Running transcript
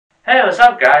Hey, what's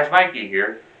up guys, Mikey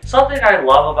here. Something I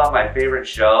love about my favorite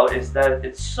show is that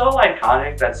it's so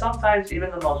iconic that sometimes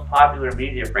even the most popular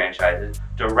media franchises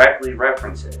directly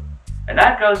reference it. And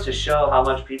that goes to show how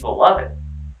much people love it.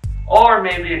 Or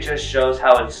maybe it just shows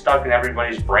how it's stuck in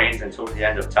everybody's brains until the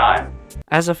end of time.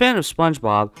 As a fan of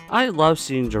SpongeBob, I love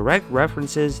seeing direct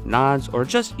references, nods, or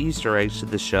just Easter eggs to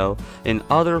the show in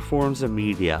other forms of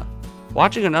media.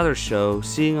 Watching another show,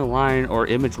 seeing a line or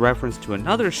image reference to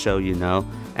another show you know,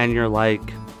 and you're like,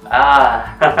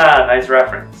 ah, nice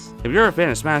reference. If you're a fan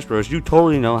of Smash Bros, you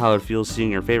totally know how it feels seeing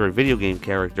your favorite video game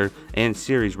character and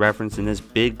series referenced in this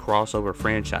big crossover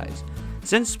franchise.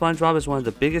 Since SpongeBob is one of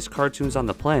the biggest cartoons on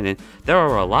the planet, there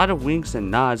are a lot of winks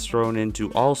and nods thrown into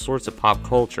all sorts of pop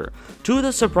culture, to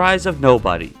the surprise of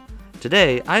nobody.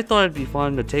 Today, I thought it'd be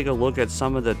fun to take a look at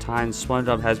some of the times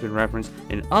SpongeBob has been referenced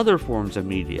in other forms of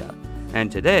media. And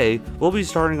today, we'll be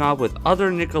starting off with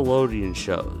other Nickelodeon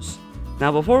shows.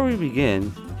 Now before we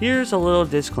begin, here's a little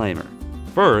disclaimer.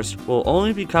 First, we'll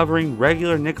only be covering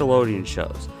regular Nickelodeon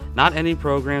shows, not any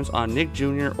programs on Nick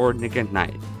Jr. or Nick at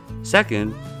Night.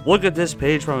 Second, look at this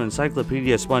page from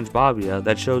Encyclopedia SpongeBobia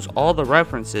that shows all the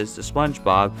references to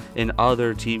SpongeBob in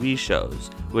other TV shows,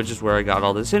 which is where I got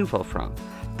all this info from.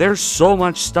 There's so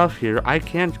much stuff here, I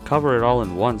can't cover it all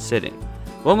in one sitting.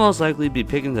 We'll most likely be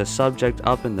picking the subject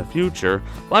up in the future,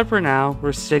 but for now,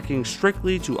 we're sticking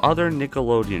strictly to other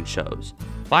Nickelodeon shows.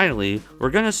 Finally,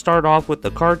 we're gonna start off with the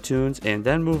cartoons and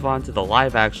then move on to the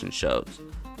live action shows.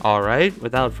 Alright,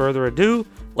 without further ado,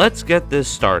 let's get this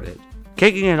started.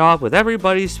 Kicking it off with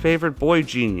everybody's favorite boy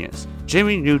genius,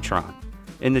 Jimmy Neutron.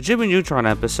 In the Jimmy Neutron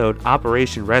episode,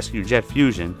 Operation Rescue Jet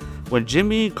Fusion, when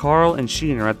Jimmy, Carl, and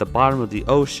Sheen are at the bottom of the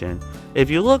ocean, if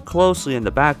you look closely in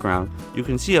the background, you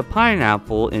can see a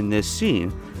pineapple in this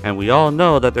scene, and we all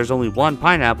know that there's only one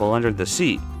pineapple under the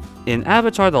sea. In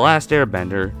Avatar: The Last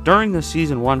Airbender, during the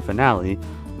Season 1 finale,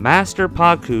 Master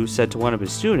Paku said to one of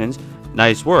his students,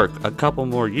 "Nice work, a couple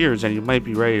more years and you might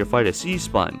be ready to fight a sea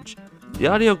sponge." The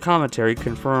audio commentary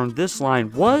confirmed this line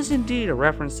was indeed a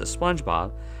reference to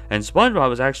SpongeBob, and SpongeBob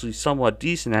was actually somewhat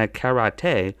decent at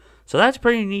karate, so that's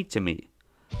pretty neat to me.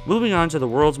 Moving on to the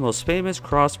world's most famous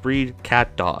crossbreed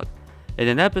cat dog. In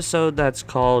an episode that's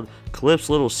called Cliff's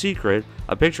Little Secret,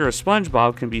 a picture of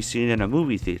SpongeBob can be seen in a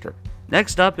movie theater.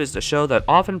 Next up is the show that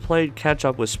often played catch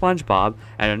up with SpongeBob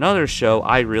and another show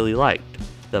I really liked,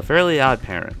 The Fairly Odd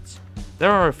Parents.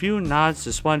 There are a few nods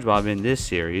to SpongeBob in this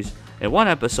series. In one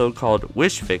episode called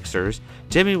Wish Fixers,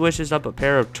 Timmy wishes up a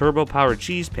pair of turbo-powered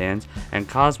cheese pans and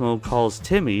Cosmo calls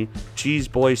Timmy Cheese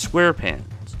Boy SquarePants.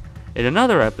 In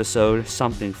another episode,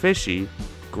 Something Fishy,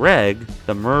 Greg,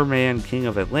 the merman king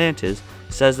of Atlantis,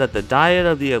 says that the diet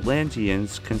of the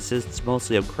Atlanteans consists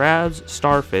mostly of crabs,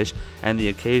 starfish, and the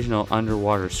occasional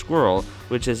underwater squirrel,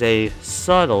 which is a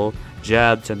subtle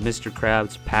jab to Mr.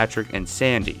 Krabs, Patrick, and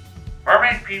Sandy.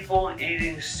 Mermaid people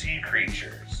eating sea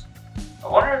creatures. I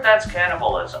wonder if that's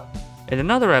cannibalism. In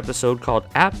another episode called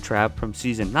App Trap from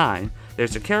Season 9,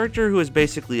 there's a character who is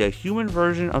basically a human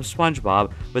version of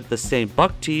SpongeBob with the same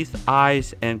buck teeth,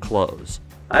 eyes, and clothes.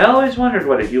 I always wondered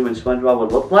what a human SpongeBob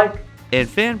would look like. In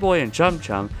Fanboy and Chum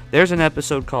Chum, there's an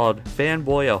episode called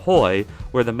Fanboy Ahoy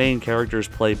where the main characters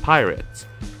play pirates.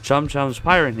 Chum Chum's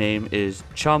pirate name is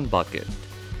Chum Bucket.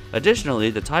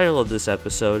 Additionally, the title of this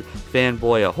episode,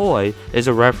 Fanboy Ahoy, is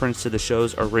a reference to the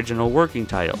show's original working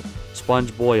title,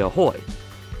 SpongeBoy Ahoy.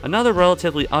 Another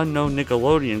relatively unknown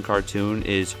Nickelodeon cartoon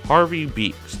is Harvey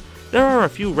Beaks. There are a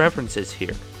few references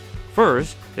here.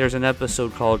 First, there's an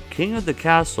episode called King of the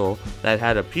Castle that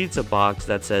had a pizza box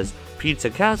that says Pizza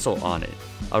Castle on it,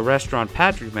 a restaurant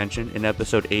Patrick mentioned in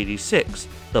episode 86,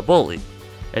 The Bully.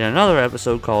 In another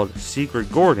episode called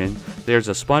Secret Gordon, there's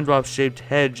a SpongeBob-shaped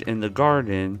hedge in the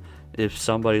garden if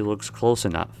somebody looks close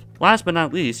enough. Last but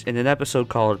not least, in an episode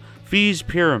called Fee's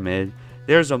Pyramid,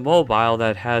 there's a mobile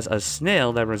that has a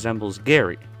snail that resembles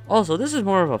Gary. Also, this is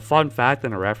more of a fun fact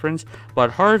than a reference, but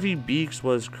Harvey Beaks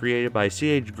was created by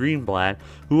C.H. Greenblatt,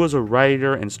 who was a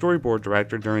writer and storyboard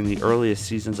director during the earliest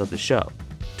seasons of the show.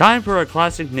 Time for a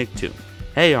classic Nicktoon,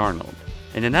 Hey Arnold.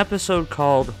 In an episode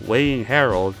called Weighing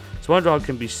Harold, SpongeBob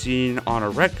can be seen on a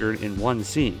record in one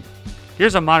scene.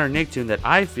 Here's a modern Nicktoon that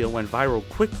I feel went viral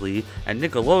quickly, and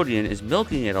Nickelodeon is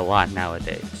milking it a lot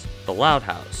nowadays, The Loud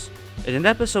House. In an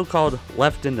episode called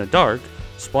Left in the Dark,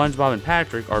 SpongeBob and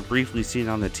Patrick are briefly seen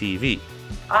on the TV.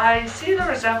 I see the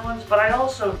resemblance, but I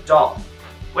also don't.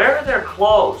 Where are their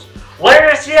clothes?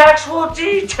 Where is the actual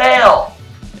detail?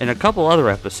 In a couple other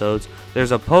episodes,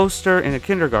 there's a poster in a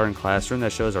kindergarten classroom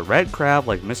that shows a red crab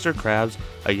like Mr. Krabs,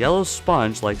 a yellow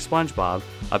sponge like SpongeBob,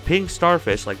 a pink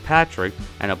starfish like Patrick,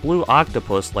 and a blue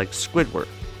octopus like Squidward.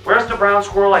 First a brown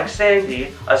squirrel like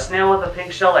Sandy, a snail with a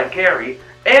pink shell like Gary,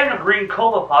 and a green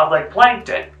copepod like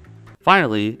Plankton.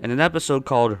 Finally, in an episode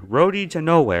called Roadie to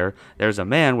Nowhere, there's a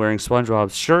man wearing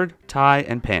SpongeBob's shirt, tie,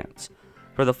 and pants.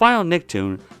 For the final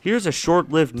Nicktoon, here's a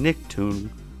short-lived Nicktoon,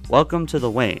 Welcome to the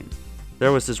Wayne.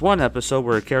 There was this one episode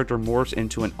where a character morphs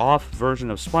into an off version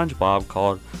of SpongeBob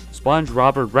called Sponge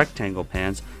Robert Rectangle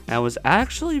Pants and was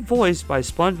actually voiced by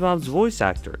SpongeBob's voice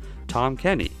actor, Tom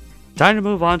Kenny. Time to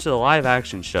move on to the live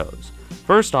action shows.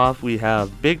 First off, we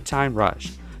have Big Time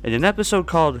Rush. In an episode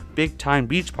called Big Time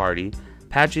Beach Party,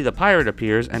 Patchy the Pirate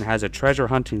appears and has a treasure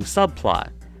hunting subplot.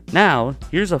 Now,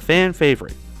 here's a fan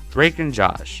favorite, Drake and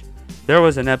Josh. There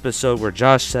was an episode where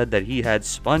Josh said that he had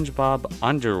SpongeBob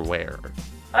underwear.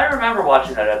 I remember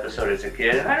watching that episode as a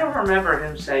kid, and I don't remember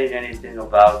him saying anything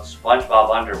about SpongeBob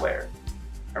underwear.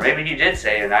 Or maybe he did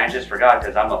say it and I just forgot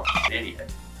because I'm a f***ing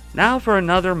idiot. Now for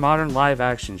another modern live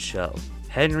action show,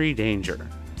 Henry Danger.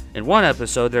 In one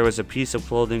episode there was a piece of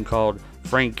clothing called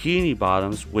Frankini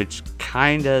Bottoms, which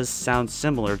kinda sounds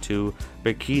similar to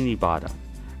Bikini Bottom.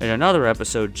 In another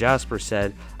episode, Jasper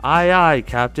said, "Aye aye,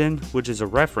 Captain," which is a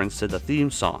reference to the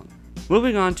theme song.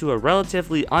 Moving on to a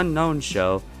relatively unknown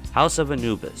show, House of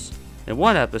Anubis. In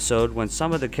one episode, when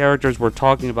some of the characters were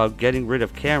talking about getting rid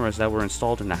of cameras that were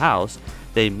installed in the house,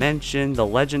 they mentioned the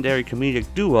legendary comedic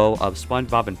duo of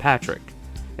SpongeBob and Patrick.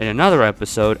 In another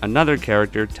episode, another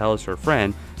character tells her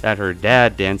friend that her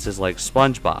dad dances like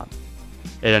SpongeBob.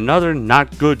 In another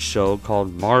not good show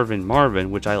called Marvin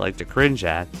Marvin, which I like to cringe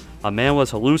at, a man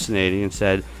was hallucinating and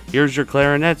said, "Here's your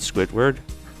clarinet, Squidward."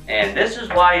 And this is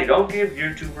why you don't give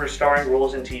YouTubers starring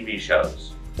roles in TV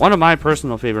shows. One of my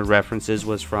personal favorite references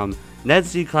was from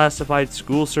Ned's Declassified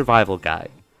School Survival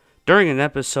Guide. During an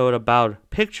episode about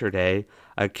Picture Day,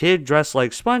 a kid dressed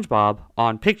like SpongeBob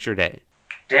on Picture Day.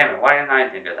 Damn it, why didn't I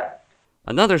think of that?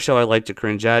 Another show I like to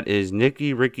cringe at is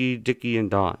Nicky, Ricky, Dickie, and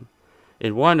Dawn.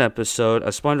 In one episode, a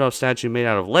SpongeBob statue made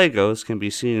out of Legos can be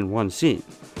seen in one scene.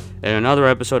 In another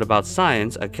episode about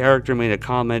science, a character made a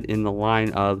comment in the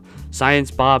line of "Science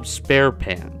Bob's spare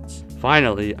pants."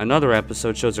 Finally, another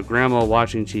episode shows a grandma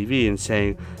watching TV and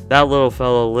saying, "That little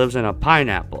fellow lives in a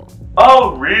pineapple."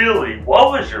 Oh really?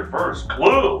 What was your first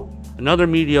clue? Another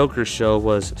mediocre show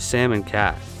was Sam and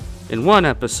Cat. In one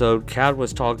episode, Cat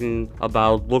was talking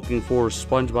about looking for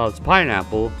SpongeBob's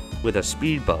pineapple with a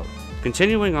speedboat.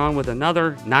 Continuing on with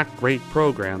another not great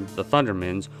program, The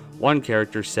Thundermans, one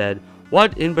character said,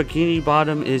 "What in Bikini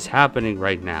Bottom is happening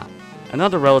right now?"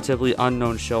 Another relatively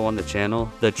unknown show on the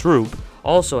channel, The Troop,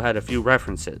 also had a few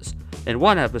references. In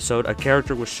one episode, a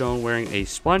character was shown wearing a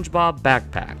SpongeBob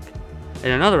backpack. In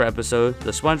another episode,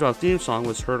 the SpongeBob theme song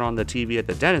was heard on the TV at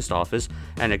the dentist office,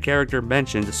 and a character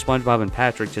mentioned SpongeBob and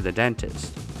Patrick to the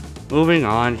dentist. Moving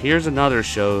on, here's another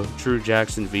show, True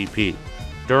Jackson VP.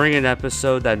 During an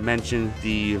episode that mentioned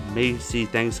the Macy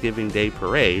Thanksgiving Day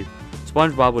Parade,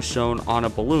 SpongeBob was shown on a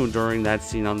balloon during that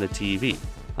scene on the TV.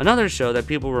 Another show that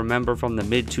people remember from the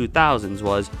mid-2000s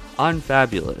was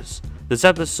Unfabulous. This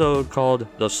episode, called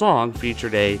The Song,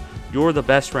 featured a You're the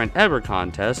Best Friend Ever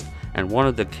contest, and one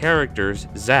of the characters,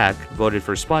 Zach, voted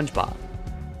for SpongeBob.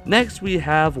 Next, we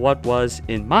have what was,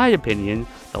 in my opinion,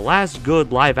 the last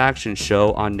good live-action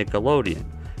show on Nickelodeon,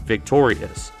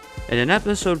 Victorious. In an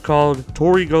episode called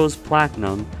Tori Goes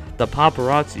Platinum, the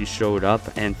paparazzi showed up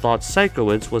and thought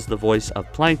Psychowitz was the voice of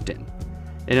Plankton.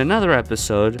 In another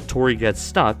episode, Tori Gets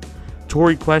Stuck,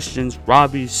 Tori questions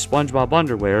Robbie's SpongeBob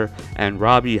underwear, and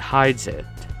Robbie hides it.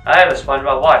 I have a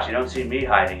SpongeBob watch, you don't see me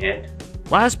hiding it.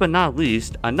 Last but not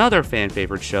least, another fan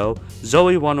favorite show,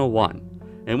 Zoe 101.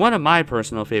 In one of my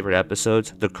personal favorite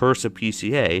episodes, The Curse of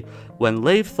PCA, when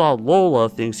Leif thought Lola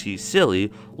thinks he's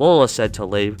silly, Lola said to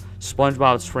Leif,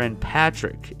 SpongeBob's friend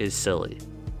Patrick is silly.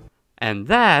 And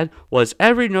that was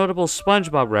every notable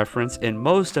SpongeBob reference in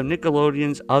most of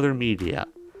Nickelodeon's other media.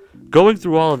 Going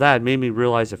through all of that made me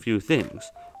realize a few things.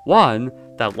 One,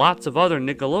 that lots of other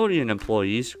Nickelodeon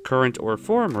employees, current or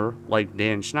former, like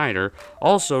Dan Schneider,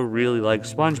 also really like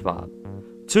SpongeBob.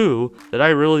 Two, that I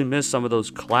really miss some of those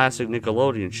classic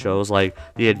Nickelodeon shows like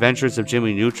The Adventures of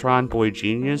Jimmy Neutron, Boy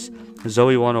Genius,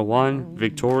 Zoe 101,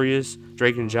 Victorious,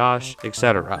 Drake and Josh,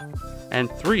 etc.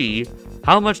 And three,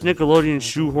 how much Nickelodeon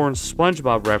shoehorns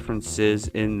SpongeBob references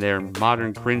in their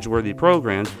modern cringeworthy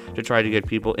programs to try to get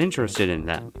people interested in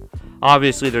them.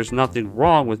 Obviously, there's nothing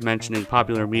wrong with mentioning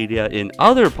popular media in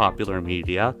other popular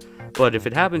media, but if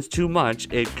it happens too much,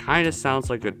 it kinda sounds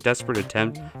like a desperate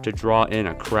attempt to draw in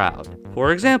a crowd.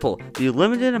 For example, the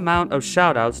limited amount of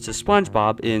shoutouts to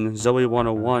SpongeBob in Zoe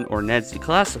 101 or Ned's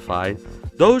Declassified,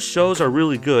 those shows are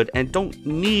really good and don't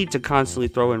need to constantly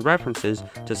throw in references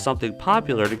to something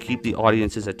popular to keep the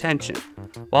audience's attention.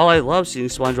 While I love seeing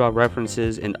SpongeBob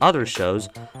references in other shows,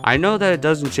 I know that it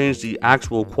doesn't change the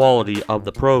actual quality of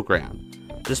the program.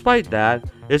 Despite that,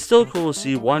 it's still cool to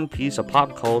see one piece of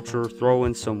pop culture throw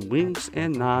in some winks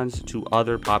and nods to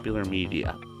other popular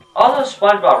media. All those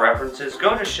SpongeBob references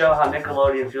go to show how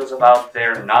Nickelodeon feels about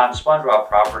their non-SpongeBob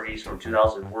properties from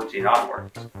 2014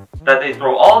 onwards. That they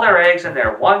throw all their eggs in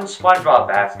their one SpongeBob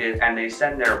basket and they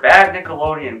send their bad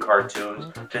Nickelodeon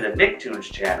cartoons to the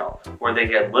Nicktoons channel, where they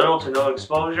get little to no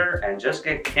exposure and just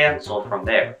get cancelled from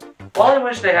there. While I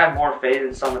wish they had more faith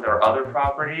in some of their other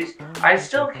properties, I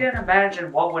still can't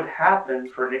imagine what would happen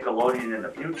for Nickelodeon in the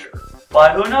future.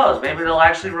 But who knows, maybe they'll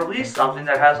actually release something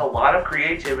that has a lot of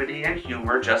creativity and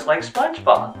humor just like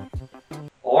SpongeBob.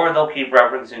 Or they'll keep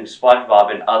referencing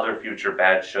SpongeBob in other future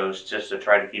bad shows just to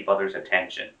try to keep others'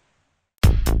 attention.